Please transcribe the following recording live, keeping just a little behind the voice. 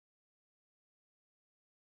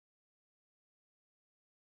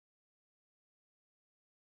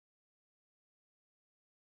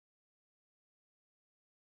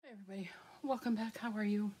Everybody, welcome back. How are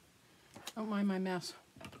you? Don't mind my mess.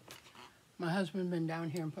 My husband been down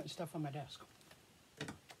here and putting stuff on my desk.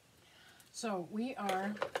 So we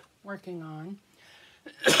are working on,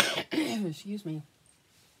 excuse me,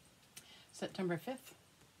 September 5th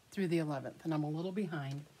through the 11th, and I'm a little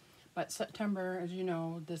behind. But September, as you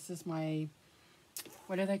know, this is my,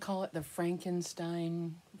 what do they call it? The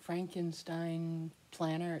Frankenstein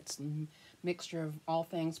planner. It's a mixture of all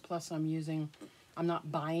things, plus I'm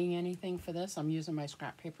not buying anything for this. I'm using my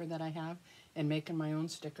scrap paper that I have and making my own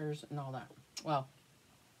stickers and all that. Well,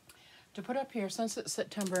 to put up here, since it's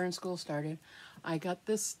September and school started, I got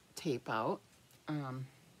this tape out. And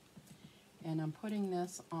I'm putting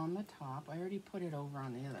this on the top. I already put it over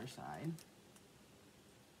on the other side.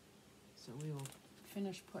 So we will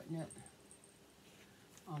finish putting it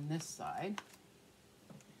on this side.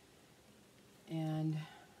 And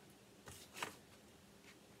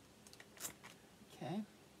okay,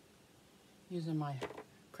 using my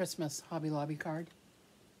Christmas Hobby Lobby card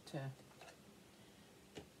to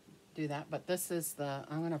do that. But this is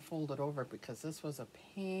I'm going to fold it over because this was a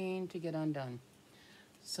pain to get undone.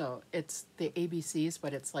 So it's the ABCs,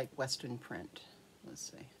 but it's like Western print.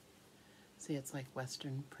 Let's see. See, it's like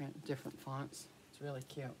Western print, different fonts. It's really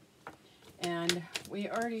cute. And we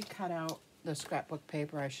already cut out the scrapbook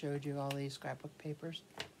paper. I showed you all these scrapbook papers.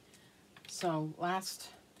 So last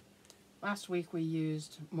week we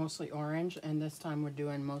used mostly orange, and this time we're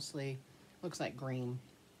doing mostly, looks like green.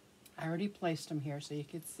 I already placed them here so you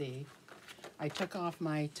could see. I took off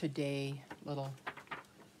my today little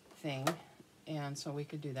thing, and so we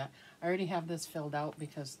could do that. I already have this filled out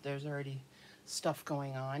because there's already stuff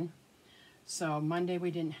going on. So Monday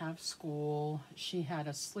we didn't have school. She had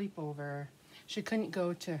a sleepover. She couldn't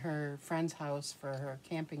go to her friend's house for her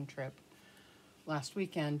camping trip last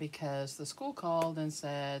weekend because the school called and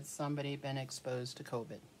said somebody been exposed to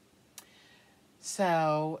COVID.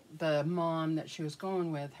 So the mom that she was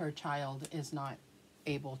going with, her child is not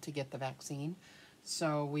able to get the vaccine.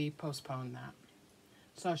 So we postponed that.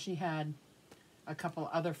 So she had a couple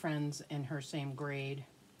other friends in her same grade.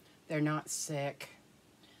 They're not sick.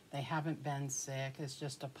 They haven't been sick. It's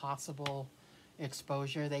just a possible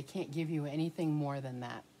exposure. They can't give you anything more than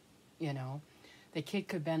that, you know. The kid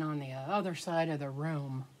could have been on the other side of the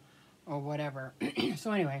room or whatever.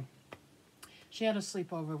 So anyway, she had a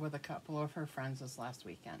sleepover with a couple of her friends this last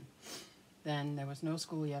weekend. Then there was no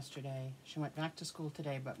school yesterday. She went back to school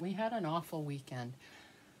today, but we had an awful weekend.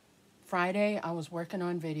 Friday, I was working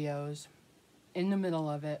on videos in the middle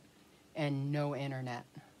of it and no internet.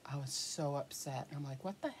 I was so upset. I'm like,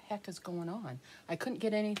 what the heck is going on? I couldn't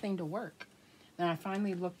get anything to work. Then I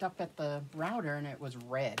finally looked up at the router and it was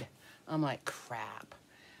red. I'm like, crap.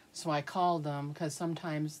 So I called them because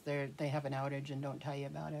sometimes they have an outage and don't tell you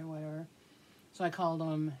about it or whatever. So I called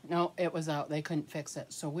them. No, it was out. They couldn't fix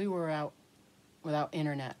it. So we were out without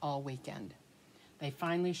internet all weekend. They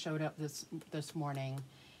finally showed up this morning,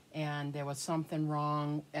 and there was something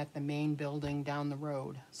wrong at the main building down the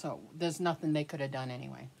road. So there's nothing they could have done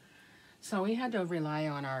anyway. So we had to rely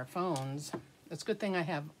on our phones. It's a good thing I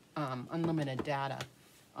have unlimited data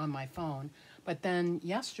on my phone. But then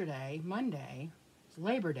yesterday, Monday,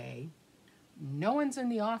 Labor Day, no one's in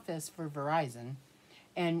the office for Verizon,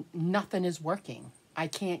 and nothing is working. I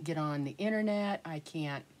can't get on the internet. I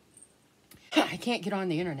can't get on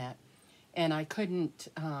the internet, and I couldn't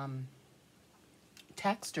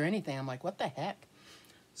text or anything. I'm like, what the heck?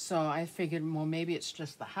 So I figured, well, maybe it's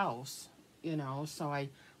just the house, you know. So I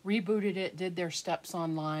rebooted it, did their steps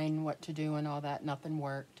online, what to do and all that. Nothing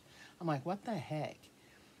worked. I'm like, what the heck?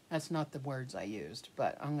 That's not the words I used,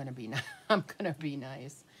 but I'm gonna be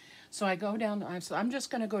nice. So I go down. I'm just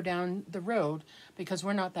gonna go down the road because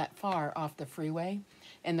we're not that far off the freeway,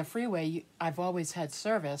 and the freeway I've always had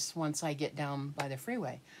service once I get down by the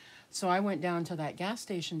freeway. So I went down to that gas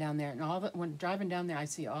station down there, and when driving down there, I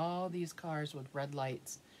see all these cars with red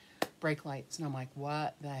lights, brake lights, and I'm like,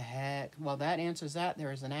 what the heck? Well, that answers that.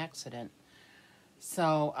 There is an accident.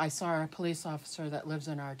 So I saw a police officer that lives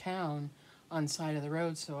in our town on the side of the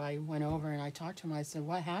road, so I went over and I talked to him. I said,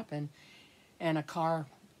 what happened? And a car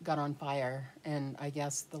got on fire, and I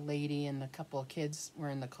guess the lady and the couple of kids were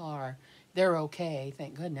in the car. They're okay,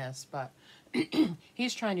 thank goodness, but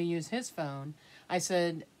he's trying to use his phone. I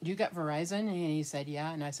said, you got Verizon? And he said,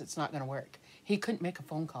 yeah. And I said, it's not going to work. He couldn't make a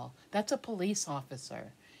phone call. That's a police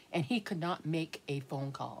officer, and he could not make a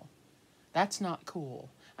phone call. That's not cool.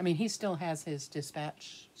 I mean, he still has his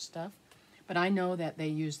dispatch stuff, but I know that they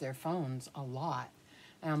use their phones a lot.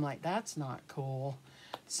 And I'm like, that's not cool.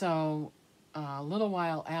 So a little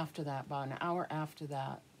while after that, about an hour after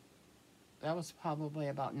that, that was probably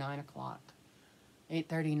about 9 o'clock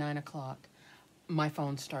 8:30, 9 o'clock, my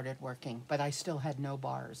phone started working, but I still had no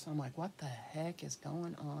bars. I'm like, what the heck is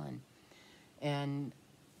going on? And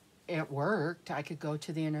it worked. I could go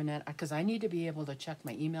to the internet because I need to be able to check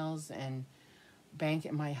my emails and bank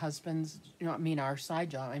at my husband's, our side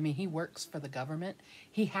job. I mean, he works for the government.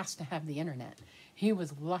 He has to have the internet. He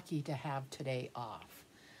was lucky to have today off.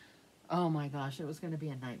 Oh my gosh, it was going to be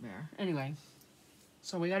a nightmare. Anyway,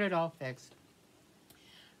 so we got it all fixed.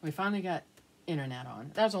 We finally got internet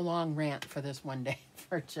on. That was a long rant for this one day,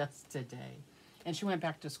 for just today. And she went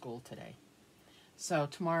back to school today. So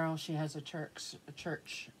tomorrow she has a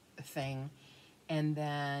church thing. And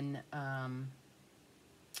then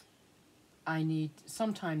I need,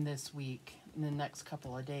 sometime this week, in the next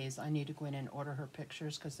couple of days, I need to go in and order her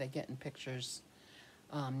pictures because they get in pictures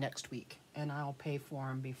next week. And I'll pay for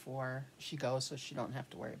them before she goes so she don't have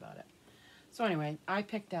to worry about it. So anyway, I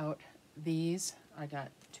picked out these. I got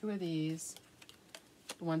 2 of these,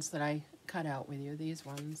 the ones that I cut out with you, these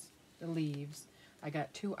ones, the leaves. I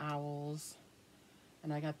got 2 owls,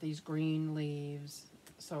 and I got these green leaves.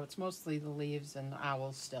 So it's mostly the leaves and the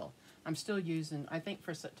owls still. I'm still using, I think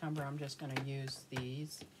for September I'm just going to use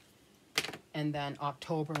these. And then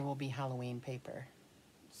October will be Halloween paper.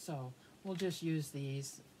 So we'll just use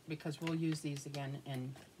these because we'll use these again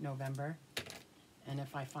in November. And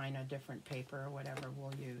if I find a different paper or whatever,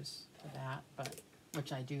 we'll use for that, but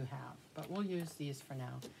which I do have. But we'll use these for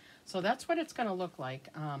now. So that's what it's going to look like.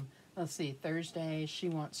 Let's see, Thursday she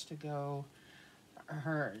wants to go,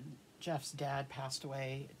 Jeff's dad passed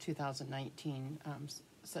away 2019,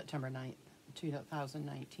 September 9th,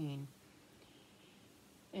 2019.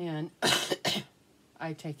 And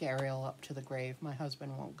I take Ariel up to the grave. My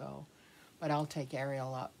husband won't go. But I'll take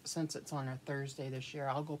Ariel up. Since it's on a Thursday this year,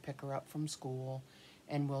 I'll go pick her up from school.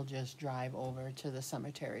 And we'll just drive over to the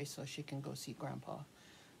cemetery so she can go see Grandpa.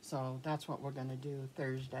 So that's what we're going to do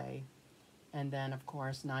Thursday. And then, of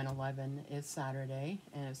course, 9/11 is Saturday.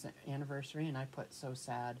 And it's an anniversary. And I put so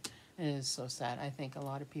sad. It is so sad. I think a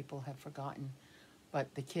lot of people have forgotten.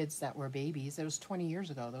 But the kids that were babies, it was 20 years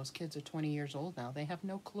ago. Those kids are 20 years old now. They have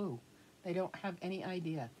no clue. They don't have any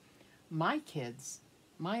idea. My kids,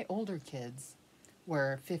 my older kids,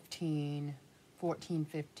 were 15, 14,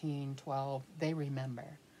 15, 12. They remember.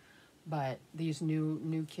 But these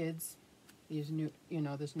new kids, these new,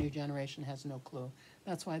 this new generation has no clue.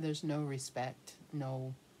 That's why there's no respect,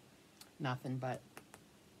 no nothing. But,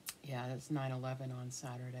 yeah, it's 9/11 on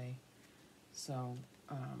Saturday. So,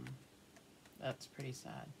 that's pretty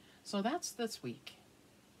sad. So that's this week.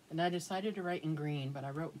 And I decided to write in green, but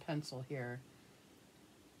I wrote in pencil here.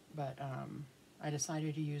 But I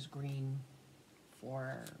decided to use green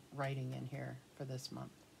for writing in here for this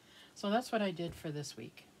month. So that's what I did for this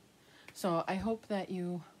week. So I hope that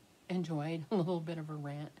you enjoyed a little bit of a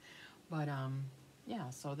rant. But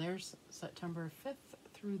yeah, so there's September 5th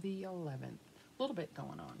through the 11th. A little bit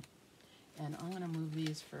going on. And I'm going to move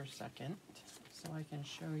these for a second so I can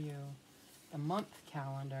show you the month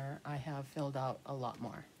calendar. I have filled out a lot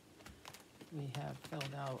more. We have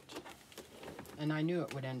filled out, and I knew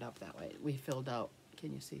it would end up that way. We filled out,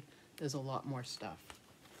 can you see? There's a lot more stuff,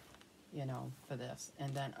 for this.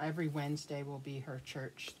 And then every Wednesday will be her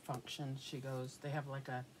church function. She goes, they have like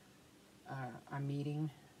a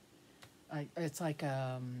meeting. It's like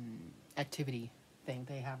activity thing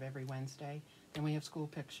they have every Wednesday. Then we have school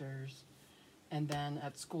pictures. And then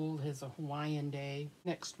at school is a Hawaiian day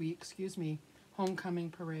next week, homecoming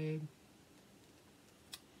parade.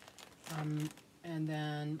 And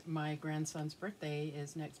then my grandson's birthday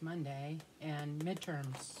is next Monday, and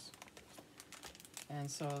midterms. And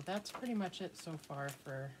so that's pretty much it so far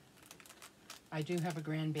I do have a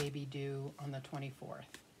grandbaby due on the 24th.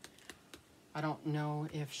 I don't know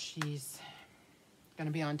if she's going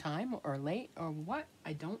to be on time or late or what.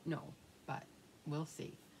 I don't know, but we'll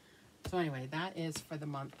see. So anyway, that is for the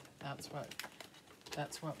month. That's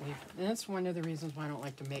one of the reasons why I don't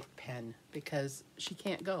like to make pen, because she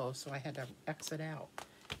can't go, so I had to X it out.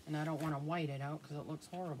 And I don't want to white it out because it looks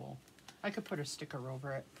horrible. I could put a sticker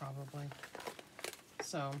over it, probably.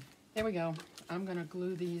 So, there we go. I'm going to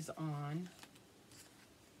glue these on.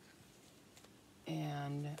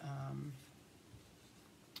 And,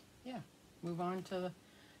 yeah, move on to the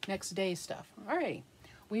next day stuff. Alrighty.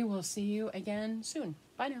 We will see you again soon.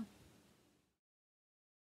 Bye now.